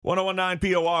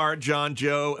1019 POR, John,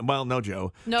 Joe, well, no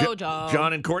Joe. No, Joe.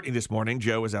 Jon and Courtney this morning.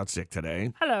 Joe is out sick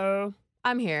today. Hello.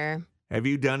 I'm here. Have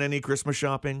you done any Christmas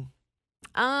shopping?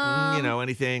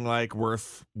 Anything like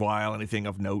worthwhile, anything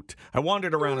of note? I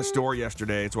wandered around a store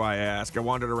yesterday. That's why I asked. I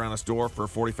wandered around a store for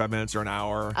 45 minutes or an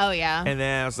hour. Oh, yeah. And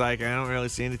then I was like, I don't really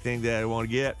see anything that I want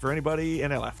to get for anybody,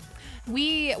 and I left.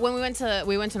 When we went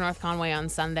to North Conway on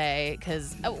Sunday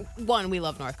because one, we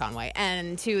love North Conway,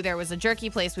 and two, there was a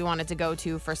jerky place we wanted to go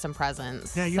to for some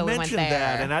presents. Yeah, you so mentioned we went there.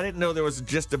 that, and I didn't know there was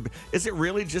is it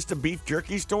really just a beef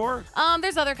jerky store?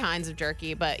 There's other kinds of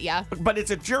jerky, but yeah. But it's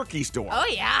a jerky store. Oh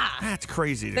yeah. That's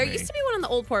crazy to me. There used to be one on the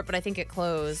Old Port, but I think it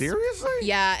closed. Seriously?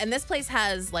 Yeah, and this place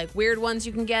has like weird ones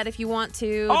you can get if you want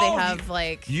to. Oh, they have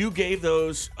like you gave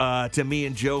those to me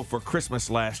and Joe for Christmas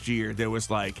last year. There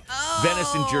was like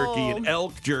venison jerky and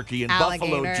elk jerky and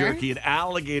buffalo jerky and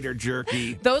alligator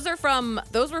jerky. Those were from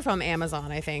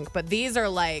Amazon, I think, but these are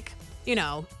like,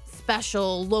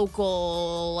 special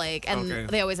local, and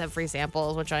they always have free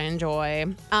samples, which I enjoy.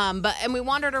 And we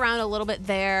wandered around a little bit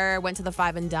there, went to the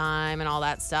Five and Dime and all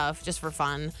that stuff just for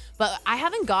fun. But I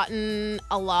haven't gotten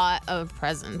a lot of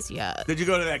presents yet. Did you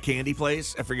go to that candy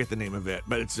place? I forget the name of it,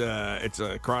 but it's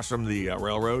across from the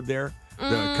railroad there,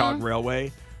 the Cog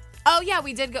Railway. Oh, yeah,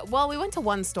 we did go. Well, we went to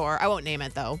one store. I won't name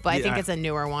it, though, but I think it's a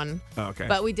newer one. Oh, okay.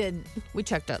 But we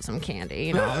checked out some candy,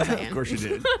 you know what I'm saying? Of course you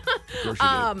did.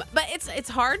 But it's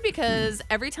hard because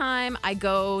every time I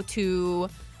go to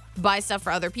buy stuff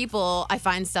for other people, I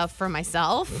find stuff for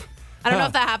myself. I don't know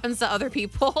if that happens to other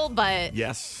people, but...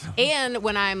 Yes. And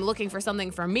when I'm looking for something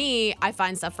for me, I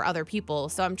find stuff for other people.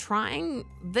 So I'm trying...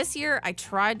 This year, I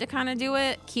tried to kind of do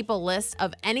it, keep a list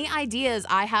of any ideas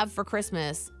I have for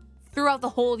Christmas throughout the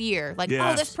whole year. Like, yes.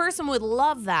 Oh, this person would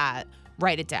love that.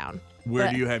 Write it down.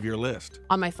 Where do you have your list?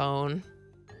 On my phone.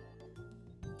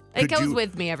 It goes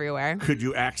with me everywhere. Could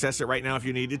you access it right now if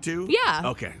you needed to? Yeah.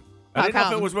 Okay. I didn't know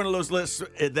if it was one of those lists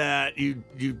that you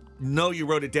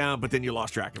wrote it down, but then you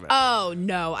lost track of it. Oh,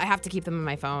 no. I have to keep them in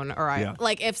my phone. Or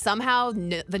if somehow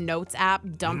the Notes app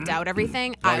dumped out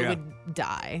everything, I would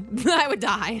die. I would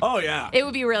die. Oh, yeah. It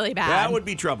would be really bad. That would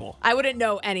be trouble. I wouldn't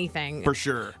know anything. For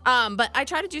sure. But I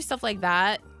try to do stuff like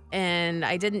that, and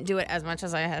I didn't do it as much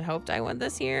as I had hoped I would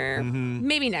this year. Mm-hmm.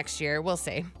 Maybe next year. We'll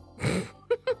see.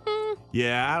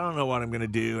 Yeah, I don't know what I'm going to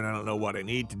do, and I don't know what I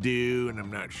need to do, and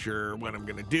I'm not sure when I'm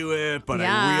going to do it, but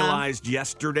I realized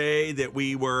yesterday that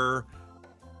we were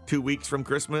 2 weeks from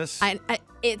Christmas.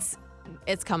 It's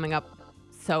coming up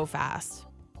so fast.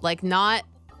 Like, not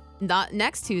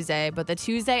next Tuesday, but the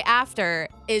Tuesday after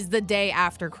is the day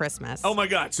after Christmas. Oh, my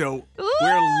God. So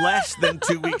we're less than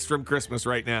 2 weeks from Christmas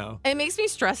right now. It makes me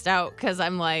stressed out because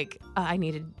I'm like, I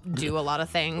need to do a lot of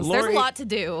things. There's a lot to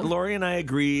do. Lori and I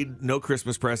agreed no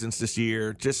Christmas presents this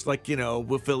year. Just like,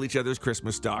 we'll fill each other's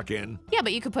Christmas stock in. Yeah,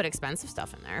 but you could put expensive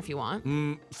stuff in there if you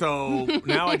want. So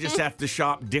now I just have to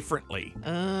shop differently.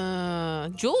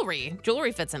 Jewelry.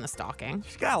 Jewelry fits in a stocking.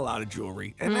 She's got a lot of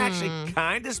jewelry. And actually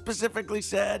kind of specifically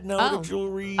said no to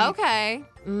jewelry. Okay.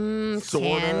 Sort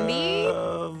candy?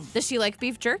 of. Does she like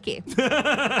beef jerky?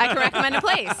 I can recommend a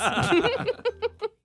place.